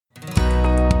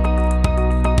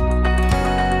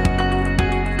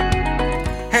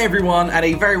Hey everyone, and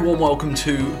a very warm welcome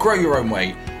to Grow Your Own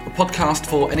Way, a podcast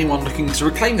for anyone looking to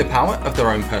reclaim the power of their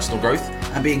own personal growth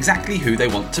and be exactly who they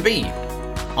want to be.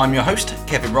 I'm your host,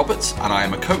 Kevin Roberts, and I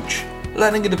am a coach,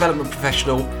 learning and development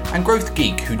professional, and growth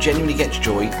geek who genuinely gets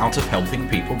joy out of helping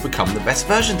people become the best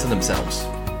versions of themselves.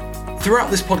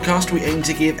 Throughout this podcast, we aim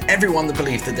to give everyone the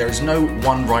belief that there is no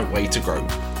one right way to grow,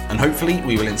 and hopefully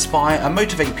we will inspire and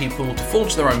motivate people to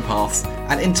forge their own paths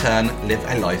and in turn live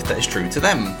a life that is true to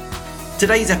them.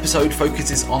 Today's episode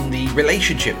focuses on the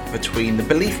relationship between the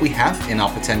belief we have in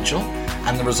our potential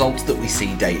and the results that we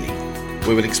see daily.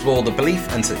 We will explore the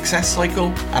belief and success cycle,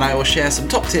 and I will share some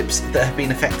top tips that have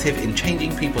been effective in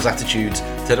changing people's attitudes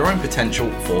to their own potential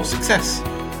for success.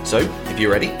 So, if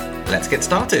you're ready, let's get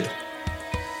started.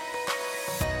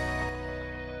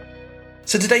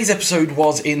 So today's episode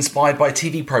was inspired by a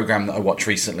TV program that I watched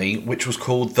recently, which was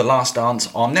called The Last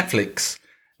Dance on Netflix.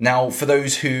 Now, for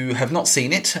those who have not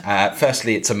seen it,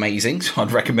 firstly, it's amazing, so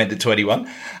I'd recommend it to anyone.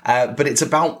 But it's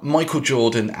about Michael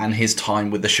Jordan and his time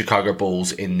with the Chicago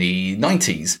Bulls in the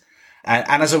 90s.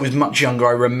 And as I was much younger,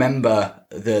 I remember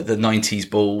the 90s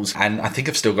Bulls, and I think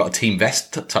I've still got a team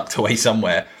vest tucked away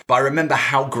somewhere. But I remember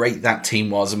how great that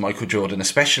team was, and Michael Jordan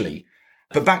especially.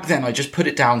 But back then, I just put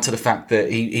it down to the fact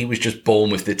that he was just born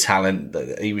with the talent,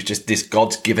 that he was just this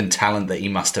God-given talent that he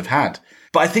must have had.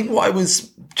 But I think what I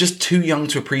was just too young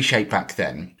to appreciate back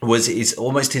then was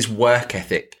almost his work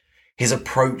ethic, his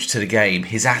approach to the game,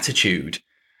 his attitude.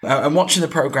 And watching the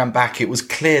program back, it was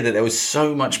clear that there was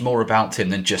so much more about him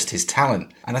than just his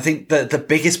talent. And I think that the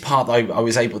biggest part I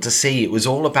was able to see, it was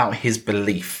all about his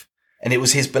belief. And it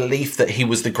was his belief that he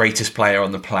was the greatest player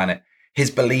on the planet, his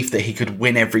belief that he could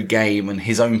win every game and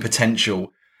his own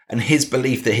potential, and his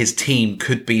belief that his team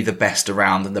could be the best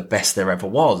around and the best there ever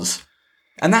was.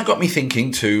 And that got me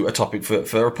thinking to a topic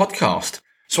for a podcast.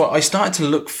 So I started to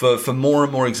look for more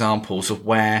and more examples of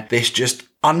where this just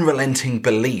unrelenting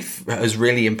belief has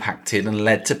really impacted and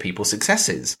led to people's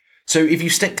successes. So if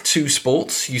you stick to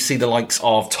sports, you see the likes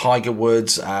of Tiger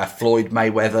Woods, Floyd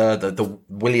Mayweather, the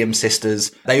Williams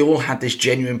sisters. They all had this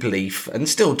genuine belief, and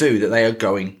still do, that they are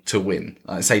going to win.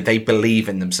 Like I say, they believe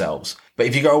in themselves. But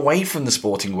if you go away from the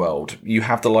sporting world, you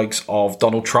have the likes of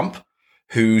Donald Trump,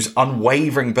 whose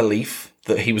unwavering belief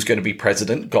that he was going to be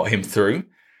president got him through.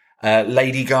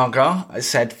 Lady Gaga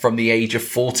said from the age of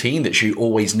 14 that she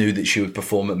always knew that she would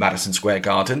perform at Madison Square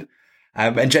Garden.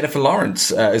 And Jennifer Lawrence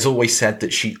has always said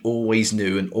that she always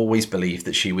knew and always believed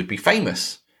that she would be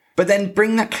famous. But then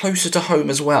bring that closer to home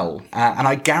as well. And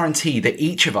I guarantee that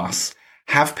each of us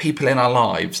have people in our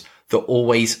lives that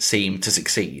always seem to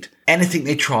succeed. Anything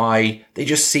they try, they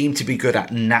just seem to be good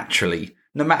at naturally,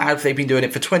 no matter if they've been doing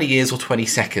it for 20 years or 20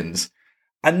 seconds.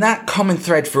 And that common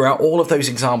thread throughout all of those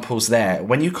examples there,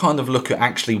 when you kind of look at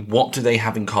actually what do they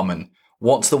have in common,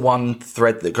 what's the one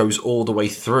thread that goes all the way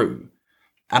through?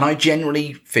 And I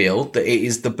generally feel that it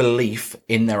is the belief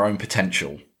in their own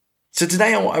potential. So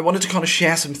today I wanted to kind of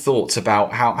share some thoughts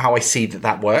about how I see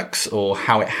that works, or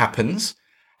how it happens,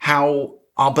 how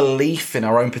our belief in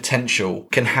our own potential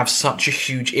can have such a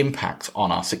huge impact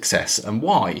on our success, and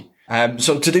why.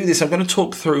 So to do this, I'm going to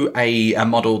talk through a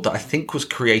model that I think was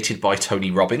created by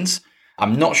Tony Robbins.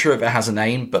 I'm not sure if it has a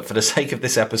name, but for the sake of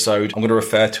this episode, I'm going to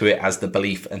refer to it as the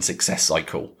belief and success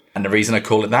cycle. And the reason I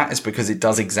call it that is because it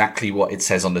does exactly what it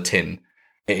says on the tin.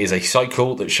 It is a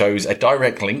cycle that shows a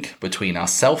direct link between our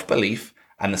self-belief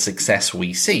and the success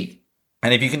we see.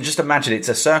 And if you can just imagine, it's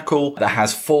a circle that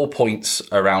has 4 points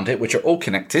around it, which are all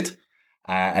connected.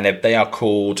 And they are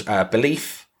called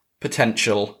belief,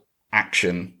 potential,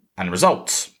 action, and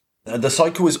results. The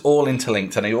cycle is all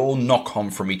interlinked and they all knock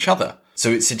on from each other. So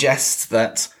it suggests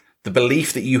that the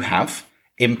belief that you have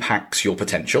impacts your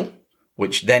potential,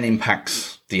 which then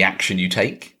impacts the action you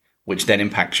take, which then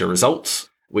impacts your results,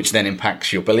 which then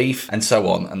impacts your belief, and so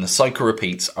on. And the cycle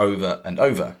repeats over and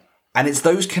over. And it's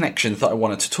those connections that I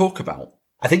wanted to talk about.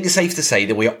 I think it's safe to say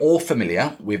that we are all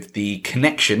familiar with the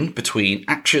connection between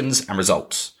actions and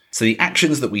results. So the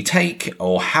actions that we take,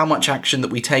 or how much action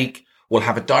that we take, will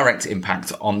have a direct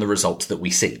impact on the results that we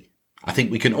see. I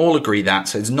think we can all agree that,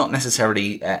 so there's not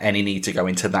necessarily any need to go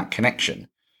into that connection.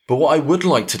 But what I would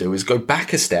like to do is go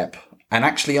back a step and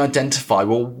actually identify,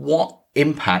 well, what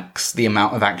impacts the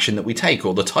amount of action that we take,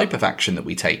 or the type of action that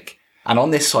we take. And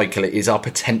on this cycle, it is our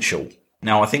potential.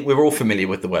 Now, I think we're all familiar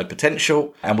with the word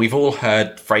potential, and we've all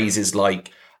heard phrases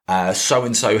like,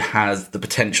 so-and-so has the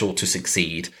potential to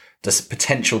succeed, the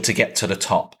potential to get to the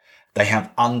top. They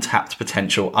have untapped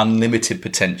potential, unlimited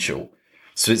potential.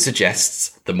 So it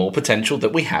suggests the more potential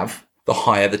that we have, the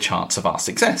higher the chance of our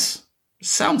success.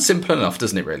 Sounds simple enough,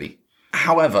 doesn't it really?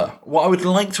 However, what I would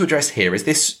like to address here is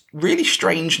this really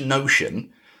strange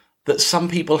notion that some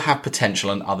people have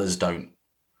potential and others don't.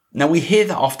 Now, we hear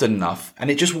that often enough,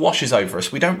 and it just washes over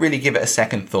us. We don't really give it a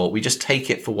second thought. We just take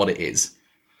it for what it is.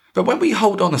 But when we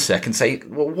hold on a sec and say,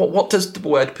 well, what does the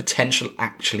word potential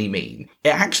actually mean?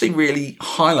 It actually really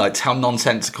highlights how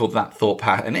nonsensical that thought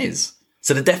pattern is.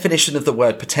 So the definition of the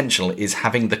word potential is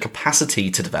having the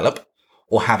capacity to develop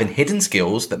or having hidden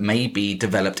skills that may be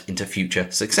developed into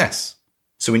future success.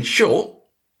 So in short,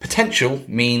 potential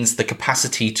means the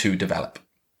capacity to develop.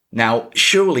 Now,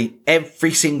 surely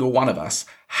every single one of us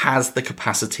has the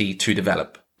capacity to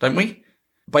develop, don't we?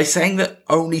 By saying that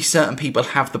only certain people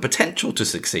have the potential to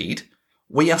succeed,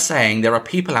 we are saying there are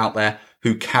people out there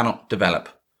who cannot develop,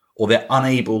 or they're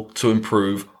unable to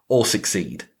improve or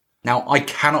succeed. Now, I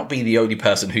cannot be the only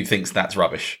person who thinks that's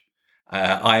rubbish.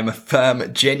 I am a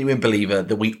firm, genuine believer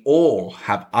that we all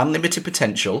have unlimited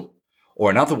potential, or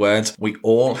in other words, we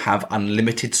all have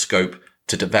unlimited scope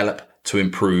to develop, to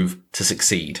improve, to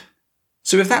succeed.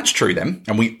 So if that's true then,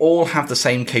 and we all have the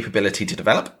same capability to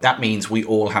develop, that means we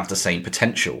all have the same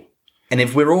potential. And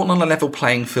if we're all on a level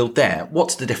playing field there,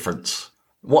 what's the difference?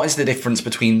 What is the difference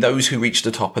between those who reach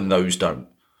the top and those don't?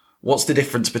 What's the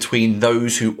difference between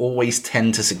those who always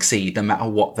tend to succeed no matter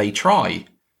what they try?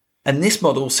 And this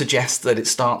model suggests that it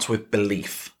starts with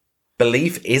belief.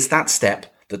 Belief is that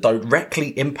step that directly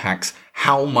impacts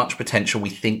how much potential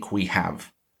we think we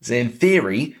have. So in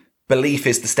theory, belief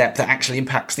is the step that actually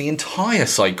impacts the entire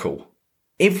cycle.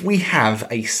 If we have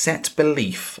a set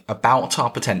belief about our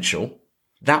potential,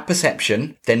 that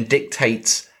perception then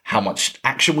dictates how much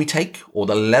action we take or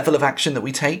the level of action that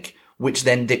we take, which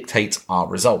then dictates our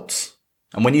results.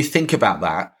 And when you think about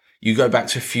that, you go back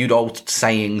to a few old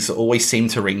sayings that always seem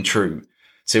to ring true.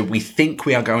 So if we think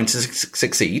we are going to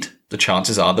succeed, the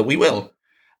chances are that we will.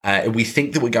 If we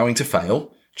think that we're going to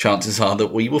fail, chances are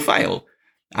that we will fail.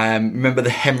 Remember the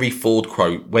Henry Ford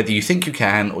quote, whether you think you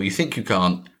can or you think you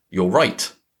can't, you're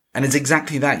right. And it's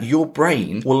exactly that. Your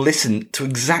brain will listen to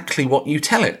exactly what you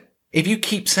tell it. If you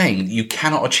keep saying that you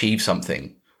cannot achieve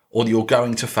something or that you're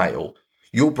going to fail,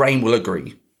 your brain will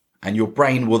agree, and your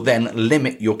brain will then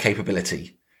limit your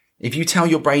capability. If you tell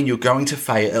your brain you're going to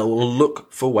fail, it will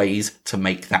look for ways to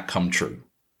make that come true.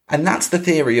 And that's the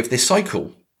theory of this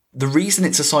cycle. The reason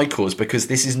it's a cycle is because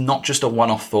this is not just a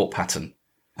one-off thought pattern.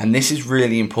 And this is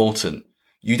really important.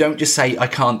 You don't just say, I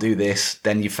can't do this,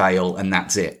 then you fail, and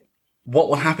that's it. What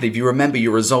will happen if you remember,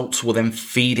 your results will then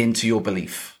feed into your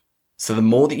belief. So the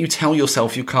more that you tell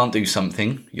yourself you can't do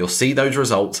something, you'll see those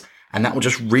results, and that will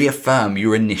just reaffirm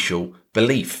your initial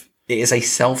belief. It is a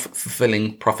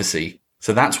self-fulfilling prophecy.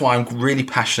 So that's why I'm really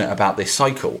passionate about this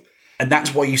cycle. And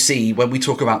that's why you see when we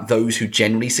talk about those who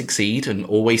generally succeed and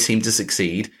always seem to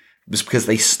succeed, it's because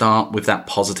they start with that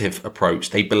positive approach.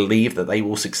 They believe that they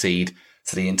will succeed.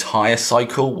 So the entire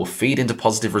cycle will feed into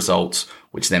positive results,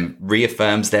 which then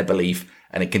reaffirms their belief,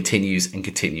 and it continues and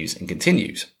continues and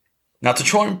continues. Now, to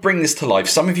try and bring this to life,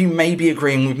 some of you may be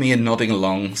agreeing with me and nodding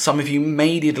along. Some of you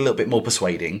may need a little bit more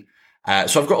persuading.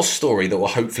 So I've got a story that will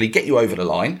hopefully get you over the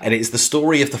line, and it's the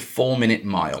story of the 4-minute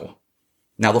mile.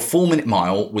 Now, the 4-minute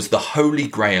mile was the holy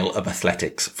grail of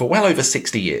athletics for well over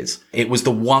 60 years. It was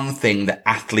the one thing that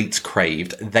athletes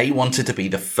craved. They wanted to be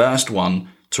the first one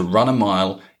to run a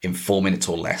mile in 4 minutes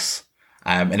or less.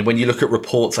 And when you look at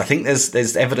reports, I think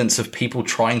there's evidence of people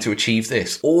trying to achieve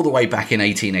this all the way back in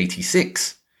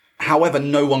 1886. However,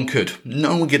 no one could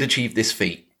achieve this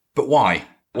feat. But why?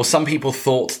 Well, some people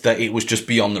thought that it was just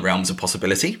beyond the realms of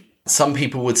possibility. Some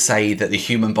people would say that the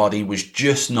human body was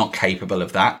just not capable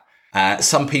of that.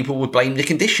 Some people would blame the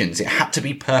conditions. It had to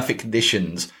be perfect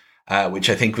conditions, which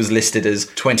I think was listed as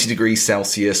 20 degrees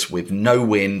Celsius with no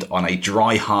wind on a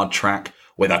dry, hard track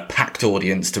with a packed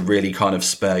audience to really kind of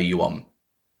spur you on.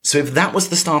 So if that was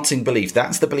the starting belief,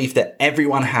 that's the belief that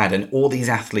everyone had and all these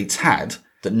athletes had,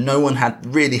 that no one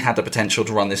had really had the potential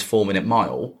to run this 4-minute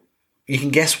mile, you can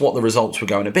guess what the results were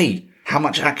going to be. How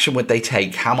much action would they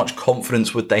take? How much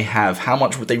confidence would they have? How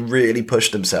much would they really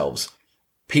push themselves?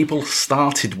 People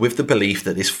started with the belief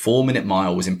that this 4-minute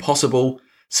mile was impossible.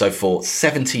 So for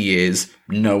 70 years,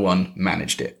 no one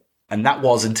managed it. And that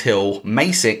was until May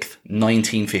 6th,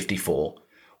 1954,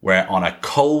 where on a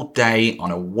cold day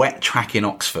on a wet track in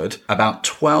Oxford, about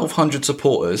 1,200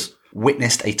 supporters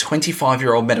witnessed a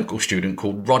 25-year-old medical student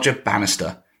called Roger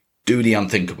Bannister do the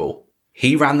unthinkable.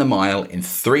 He ran the mile in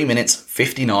 3 minutes,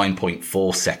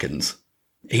 59.4 seconds.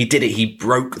 He did it. He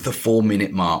broke the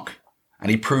 4-minute mark, and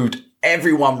he proved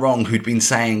everyone wrong who'd been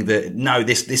saying that, no,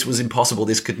 this was impossible.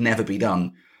 This could never be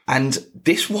done. And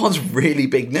this was really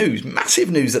big news,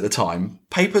 massive news at the time.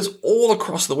 Papers all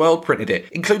across the world printed it,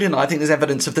 including, I think there's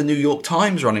evidence of the New York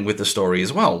Times running with the story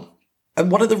as well.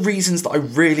 And one of the reasons that I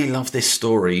really love this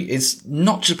story is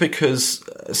not just because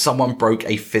someone broke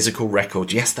a physical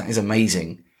record. Yes, that is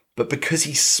amazing. But because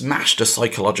he smashed a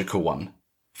psychological one.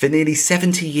 For nearly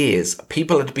 70 years,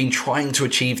 people had been trying to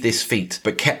achieve this feat,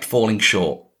 but kept falling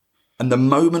short. And the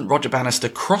moment Roger Bannister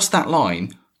crossed that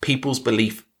line, people's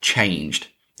belief changed.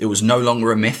 It was no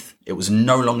longer a myth. It was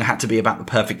no longer had to be about the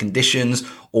perfect conditions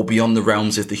or beyond the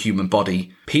realms of the human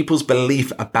body. People's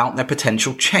belief about their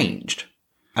potential changed.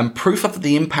 And proof of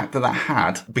the impact that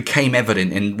had became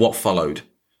evident in what followed.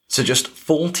 So just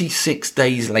 46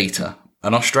 days later,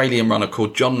 an Australian runner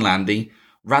called John Landy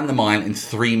ran the mile in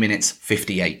 3 minutes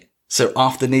 58. So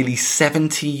after nearly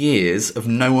 70 years of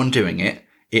no one doing it,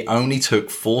 it only took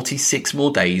 46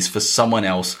 more days for someone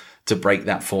else to break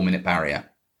that 4-minute barrier.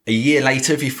 A year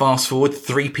later, if you fast forward,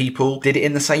 3 people did it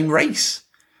in the same race.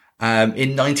 In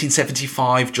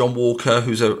 1975, John Walker,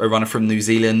 who's a runner from New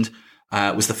Zealand,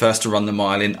 was the first to run the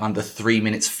mile in under 3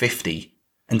 minutes 50.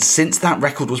 And since that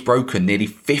record was broken, nearly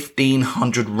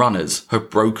 1,500 runners have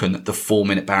broken the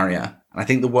 4-minute barrier. And I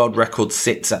think the world record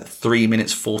sits at 3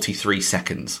 minutes 43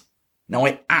 seconds. Now,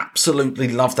 I absolutely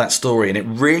love that story, and it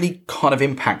really kind of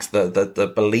impacts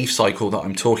the belief cycle that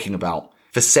I'm talking about.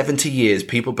 For 70 years,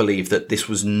 people believed that this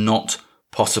was not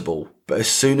possible. But as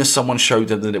soon as someone showed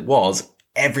them that it was,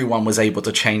 everyone was able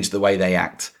to change the way they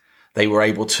act. They were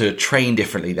able to train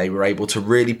differently. They were able to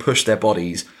really push their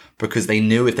bodies because they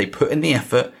knew if they put in the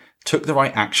effort, took the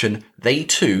right action, they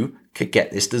too could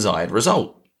get this desired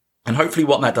result. And hopefully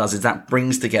what that does is that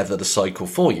brings together the cycle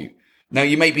for you. Now,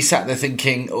 you may be sat there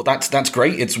thinking, oh, that's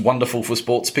great. It's wonderful for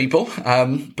sports people.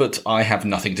 But I have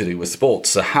nothing to do with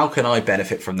sports. So how can I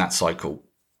benefit from that cycle?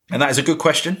 And that is a good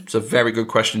question. It's a very good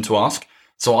question to ask.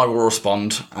 So I will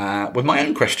respond with my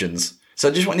own questions. So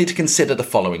I just want you to consider the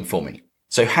following for me.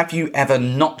 So have you ever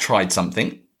not tried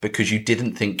something because you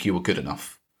didn't think you were good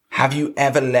enough? Have you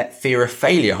ever let fear of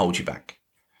failure hold you back?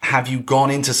 Have you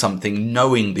gone into something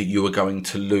knowing that you were going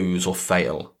to lose or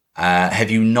fail? Have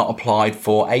you not applied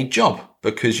for a job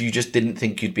because you just didn't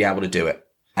think you'd be able to do it?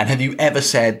 And have you ever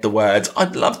said the words,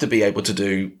 I'd love to be able to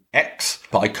do X,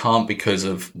 but I can't because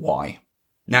of Y?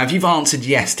 Now, if you've answered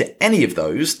yes to any of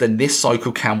those, then this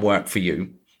cycle can work for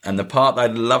you. And the part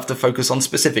that I'd love to focus on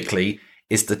specifically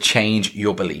is to change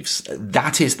your beliefs.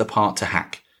 That is the part to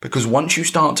hack. Because once you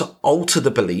start to alter the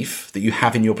belief that you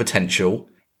have in your potential,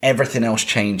 everything else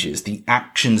changes. The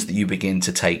actions that you begin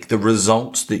to take, the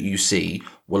results that you see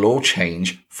will all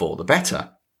change for the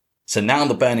better. So now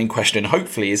the burning question,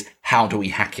 hopefully, is how do we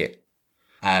hack it?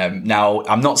 Now,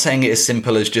 I'm not saying it as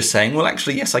simple as just saying, well,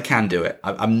 actually, yes, I can do it.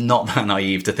 I'm not that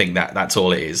naive to think that that's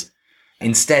all it is.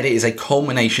 Instead, it is a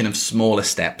culmination of smaller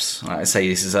steps. I say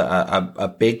this is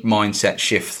a big mindset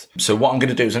shift. So what I'm going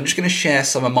to do is I'm just going to share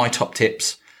some of my top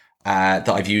tips that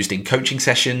I've used in coaching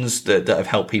sessions that have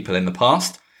helped people in the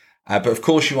past. But of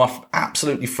course, you are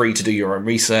absolutely free to do your own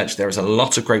research. There is a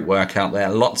lot of great work out there,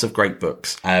 lots of great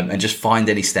books, and just find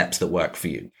any steps that work for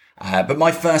you. But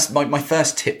my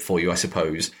first tip for you, I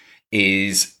suppose,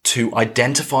 is to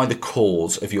identify the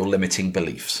cause of your limiting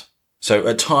beliefs. So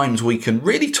at times we can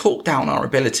really talk down our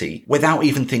ability without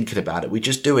even thinking about it. We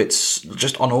just do it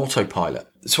just on autopilot.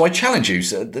 So I challenge you,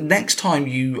 so the next time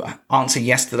you answer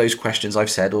yes to those questions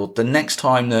I've said, or the next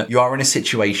time that you are in a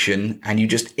situation and you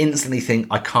just instantly think,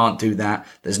 I can't do that,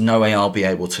 there's no way I'll be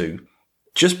able to,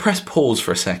 just press pause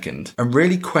for a second and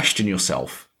really question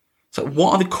yourself. So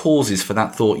what are the causes for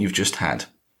that thought you've just had?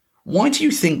 Why do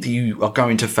you think that you are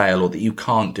going to fail or that you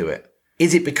can't do it?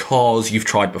 Is it because you've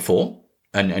tried before?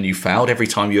 And you failed every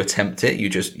time you attempt it,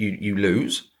 you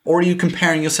lose? Or are you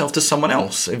comparing yourself to someone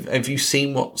else? Have you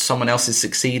seen what someone else is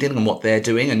succeeding and what they're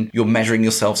doing and you're measuring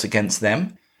yourselves against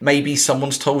them? Maybe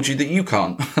someone's told you that you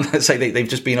can't. Let's say they've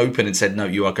just been open and said, no,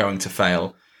 you are going to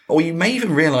fail. Or you may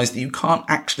even realize that you can't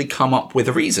actually come up with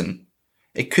a reason.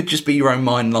 It could just be your own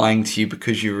mind lying to you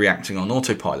because you're reacting on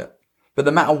autopilot. But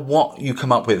no matter what you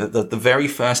come up with, the very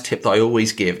first tip that I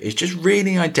always give is just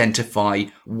really identify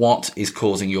what is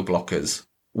causing your blockers.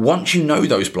 Once you know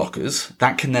those blockers,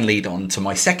 that can then lead on to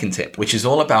my second tip, which is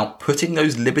all about putting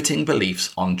those limiting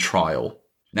beliefs on trial.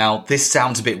 Now, this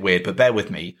sounds a bit weird, but bear with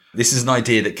me. This is an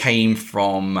idea that came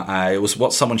from, it was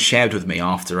what someone shared with me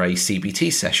after a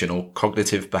CBT session or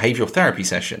cognitive behavioral therapy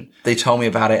session. They told me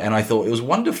about it and I thought it was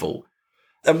wonderful.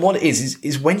 And what it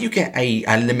is when you get a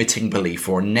limiting belief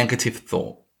or a negative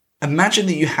thought, imagine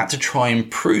that you had to try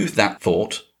and prove that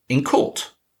thought in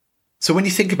court. So when you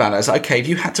think about it, it's like, okay, if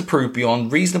you had to prove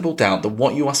beyond reasonable doubt that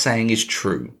what you are saying is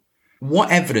true,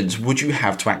 what evidence would you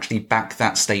have to actually back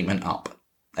that statement up?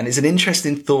 And it's an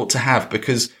interesting thought to have,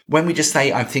 because when we just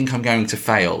say, I think I'm going to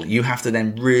fail, you have to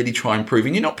then really try and prove,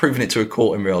 and you're not proving it to a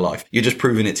court in real life. You're just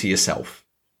proving it to yourself.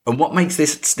 And what makes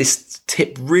this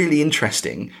tip really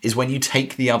interesting is when you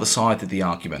take the other side of the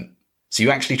argument. So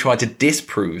you actually try to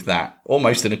disprove that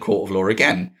almost in a court of law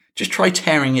again. Just try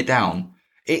tearing it down.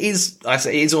 It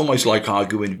is almost like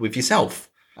arguing with yourself.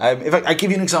 If I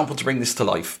give you an example to bring this to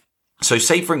life. So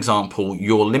say, for example,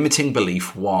 your limiting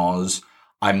belief was,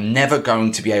 I'm never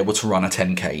going to be able to run a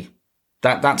 10K.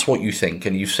 That's what you think.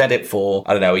 And you've said it for,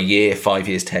 I don't know, a year, 5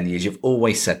 years, 10 years. You've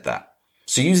always said that.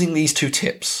 So using these two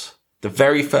tips, the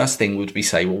very first thing would be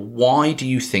say, well, why do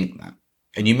you think that?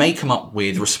 And you may come up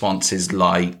with responses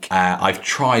like, I've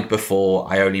tried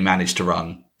before. I only managed to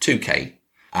run 2K.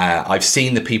 I've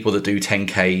seen the people that do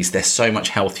 10Ks. They're so much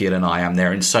healthier than I am.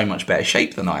 They're in so much better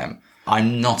shape than I am.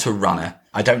 I'm not a runner.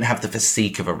 I don't have the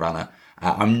physique of a runner.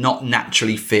 I'm not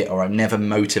naturally fit, or I'm never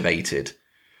motivated.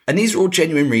 And these are all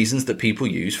genuine reasons that people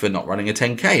use for not running a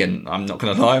 10K. And I'm not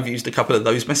going to lie, I've used a couple of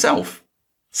those myself.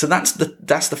 So that's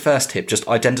the first tip. Just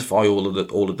identify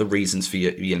all of the reasons for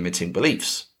your limiting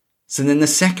beliefs. So then the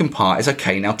second part is,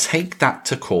 okay, now take that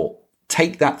to court.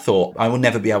 Take that thought, I will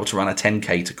never be able to run a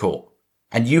 10K, to court.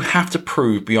 And you have to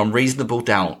prove beyond reasonable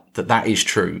doubt that that is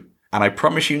true. And I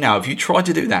promise you now, if you try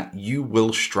to do that, you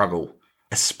will struggle,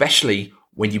 especially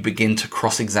when you begin to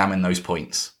cross-examine those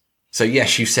points. So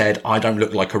yes, you said, I don't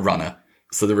look like a runner.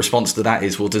 So the response to that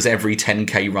is, well, does every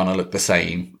 10K runner look the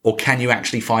same? Or can you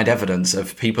actually find evidence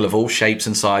of people of all shapes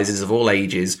and sizes, of all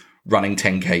ages, running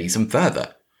 10Ks and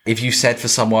further? If you said for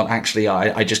someone, actually,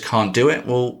 I just can't do it,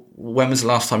 well, when was the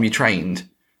last time you trained?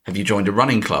 Have you joined a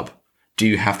running club? Do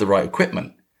you have the right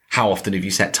equipment? How often have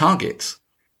you set targets?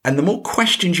 And the more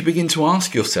questions you begin to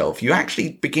ask yourself, you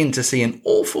actually begin to see an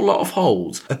awful lot of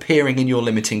holes appearing in your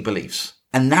limiting beliefs.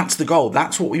 And that's the goal.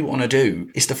 That's what we want to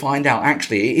do, is to find out,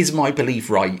 actually, is my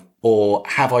belief right? Or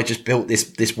have I just built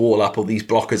this wall up, or these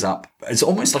blockers up? It's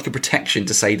almost like a protection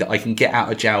to say that I can get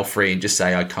out of jail free and just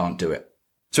say I can't do it.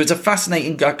 So it's a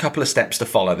fascinating couple of steps to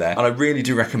follow there. And I really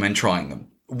do recommend trying them.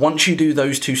 Once you do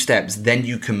those two steps, then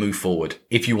you can move forward,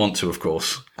 if you want to, of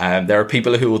course. There are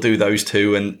people who will do those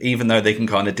two, and even though they can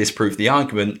kind of disprove the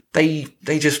argument, they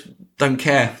just don't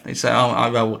care. They say,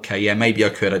 oh, okay, yeah, maybe I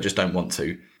could, I just don't want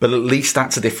to. But at least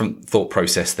that's a different thought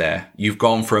process there. You've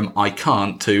gone from I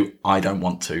can't to I don't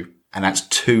want to. And that's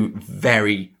two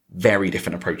very, very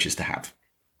different approaches to have.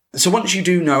 So once you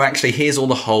do know, actually, here's all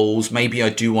the holes, maybe I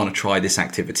do want to try this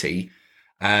activity.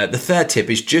 The third tip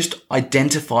is just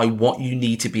identify what you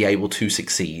need to be able to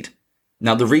succeed.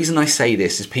 Now, the reason I say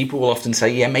this is people will often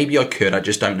say, yeah, maybe I could, I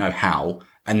just don't know how.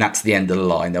 And that's the end of the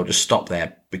line. They'll just stop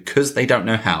there. Because they don't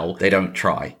know how, they don't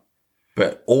try.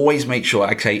 But always make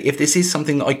sure, okay, if this is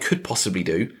something that I could possibly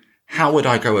do, how would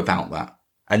I go about that?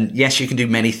 And yes, you can do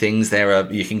many things.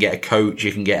 You can get a coach,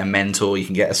 you can get a mentor, you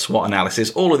can get a SWOT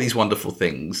analysis, all of these wonderful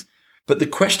things. But the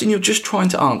question you're just trying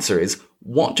to answer is,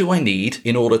 what do I need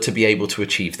in order to be able to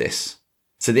achieve this?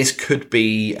 So this could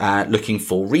be looking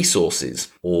for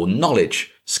resources or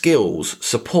knowledge, skills,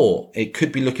 support. It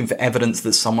could be looking for evidence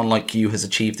that someone like you has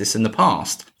achieved this in the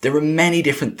past. There are many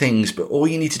different things, but all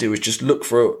you need to do is just look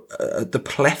for the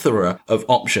plethora of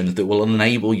options that will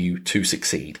enable you to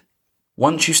succeed.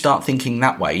 Once you start thinking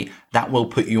that way, that will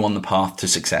put you on the path to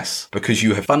success, because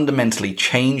you have fundamentally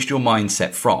changed your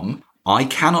mindset from, I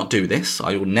cannot do this,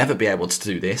 I will never be able to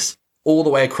do this, all the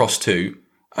way across to,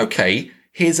 okay,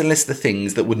 here's a list of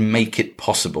things that would make it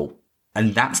possible.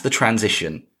 And that's the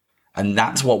transition. And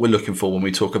that's what we're looking for when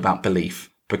we talk about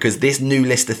belief, because this new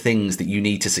list of things that you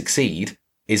need to succeed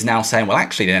is now saying, well,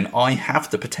 actually, then I have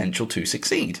the potential to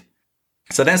succeed.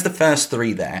 So there's the first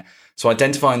three there. So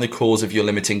identifying the cause of your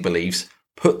limiting beliefs,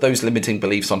 put those limiting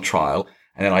beliefs on trial,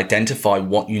 and then identify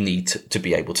what you need to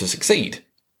be able to succeed.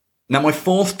 Now, my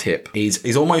fourth tip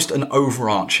is almost an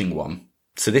overarching one.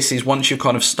 So this is, once you've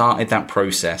kind of started that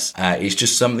process, it's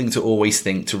just something to always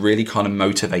think to really kind of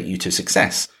motivate you to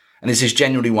success. And this is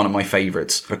generally one of my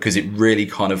favorites because it really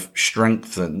kind of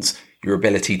strengthens your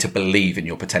ability to believe in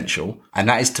your potential. And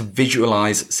that is to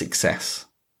visualize success.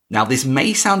 Now, this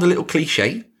may sound a little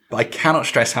cliche, but I cannot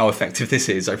stress how effective this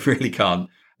is. I really can't.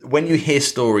 When you hear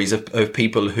stories of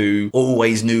people who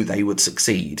always knew they would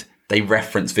succeed, they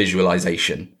reference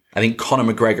visualization. I think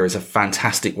Conor McGregor is a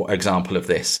fantastic example of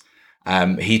this.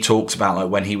 He talks about, like,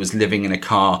 when he was living in a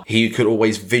car, he could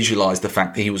always visualize the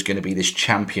fact that he was going to be this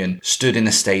champion, stood in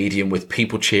a stadium with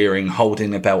people cheering,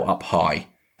 holding the belt up high.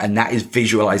 And that is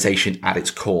visualization at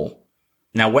its core.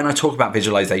 Now, when I talk about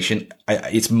visualization,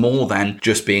 it's more than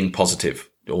just being positive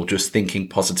or just thinking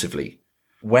positively.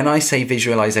 When I say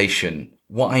visualization,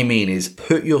 What I mean is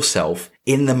put yourself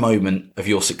in the moment of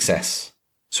your success.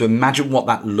 So imagine what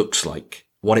that looks like,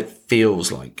 what it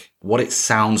feels like, what it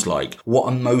sounds like, what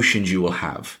emotions you will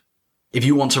have. If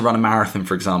you want to run a marathon,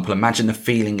 for example, imagine the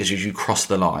feeling as you cross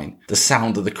the line, the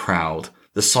sound of the crowd,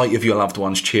 the sight of your loved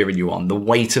ones cheering you on, the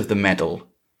weight of the medal.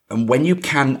 And when you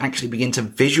can actually begin to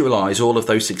visualize all of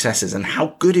those successes and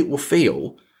how good it will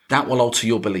feel, that will alter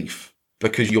your belief.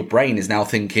 Because your brain is now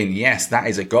thinking, yes, that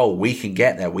is a goal. We can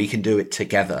get there. We can do it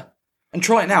together. And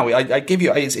try it now. I give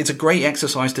you, it's a great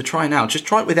exercise to try now. Just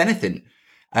try it with anything.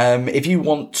 If you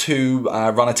want to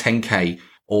run a 10K,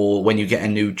 or when you get a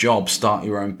new job, start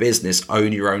your own business,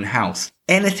 own your own house,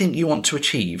 anything you want to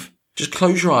achieve, just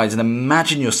close your eyes and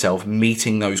imagine yourself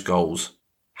meeting those goals.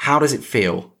 How does it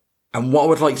feel? And what I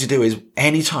would like to do is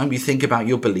anytime you think about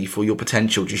your belief or your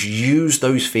potential, just use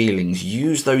those feelings,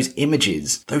 use those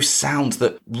images, those sounds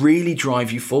that really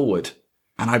drive you forward.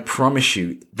 And I promise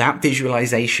you that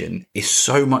visualization is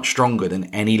so much stronger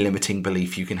than any limiting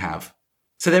belief you can have.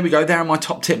 So there we go. There are my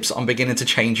top tips on beginning to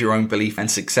change your own belief and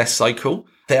success cycle.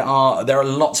 There are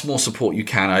lots more support you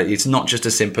can. It's not just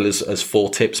as simple as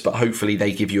 4 tips, but hopefully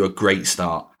they give you a great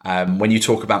start. When you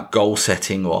talk about goal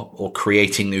setting or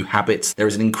creating new habits, there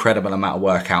is an incredible amount of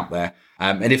work out there.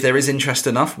 And if there is interest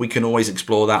enough, we can always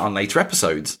explore that on later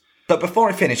episodes. But before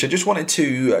I finish, I just wanted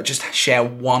to just share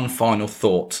one final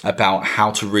thought about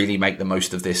how to really make the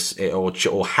most of this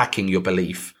or hacking your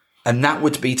belief. And that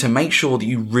would be to make sure that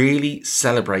you really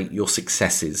celebrate your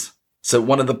successes. So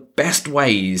one of the best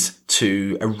ways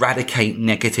to eradicate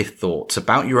negative thoughts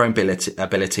about your own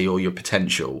ability or your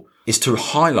potential is to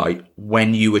highlight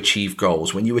when you achieve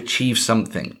goals, when you achieve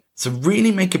something. So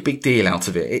really make a big deal out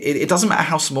of it. It doesn't matter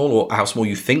how small or how small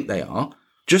you think they are.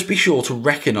 Just be sure to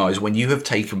recognize when you have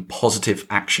taken positive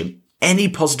action, any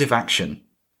positive action,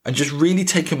 and just really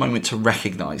take a moment to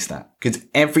recognize that. Because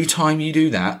every time you do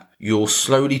that, you'll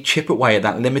slowly chip away at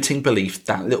that limiting belief,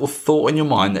 that little thought in your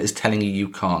mind that is telling you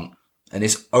can't. And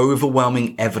this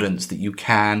overwhelming evidence that you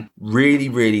can really,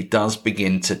 really does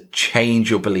begin to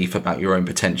change your belief about your own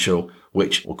potential,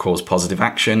 which will cause positive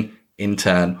action. In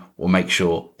turn, will make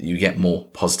sure that you get more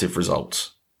positive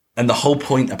results. And the whole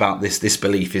point about this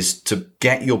belief is to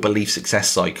get your belief success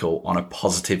cycle on a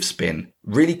positive spin.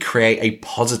 Really create a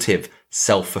positive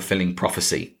self-fulfilling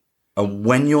prophecy. And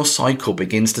when your cycle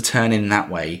begins to turn in that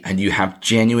way and you have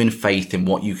genuine faith in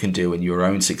what you can do in your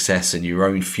own success and your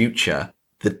own future,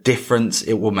 the difference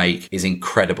it will make is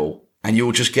incredible. And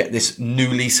you'll just get this new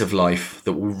lease of life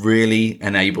that will really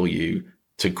enable you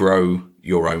to grow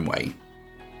your own way.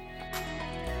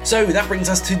 So that brings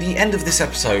us to the end of this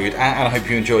episode, and I hope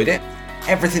you enjoyed it.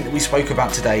 Everything that we spoke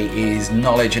about today is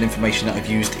knowledge and information that I've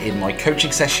used in my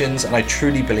coaching sessions, and I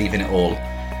truly believe in it all.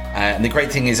 And the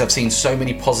great thing is I've seen so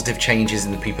many positive changes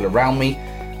in the people around me.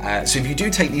 So if you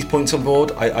do take these points on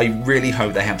board, I really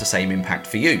hope they have the same impact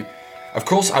for you. Of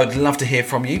course, I would love to hear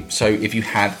from you. So if you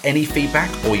have any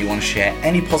feedback or you want to share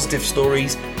any positive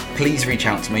stories, please reach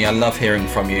out to me. I love hearing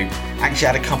from you. Actually,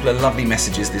 I had a couple of lovely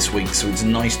messages this week, so it's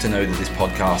nice to know that this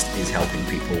podcast is helping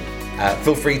people.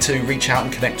 Feel free to reach out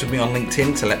and connect with me on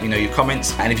LinkedIn to let me know your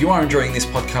comments. And if you are enjoying this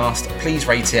podcast, please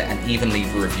rate it and even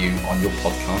leave a review on your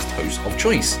podcast host of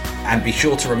choice. And be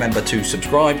sure to remember to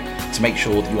subscribe to make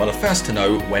sure that you are the first to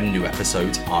know when new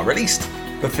episodes are released.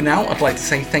 But for now, I'd like to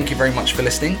say thank you very much for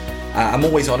listening. I'm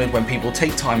always honoured when people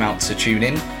take time out to tune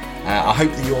in. I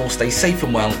hope that you all stay safe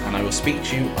and well, and I will speak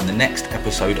to you on the next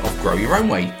episode of Grow Your Own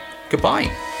Way.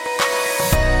 Goodbye.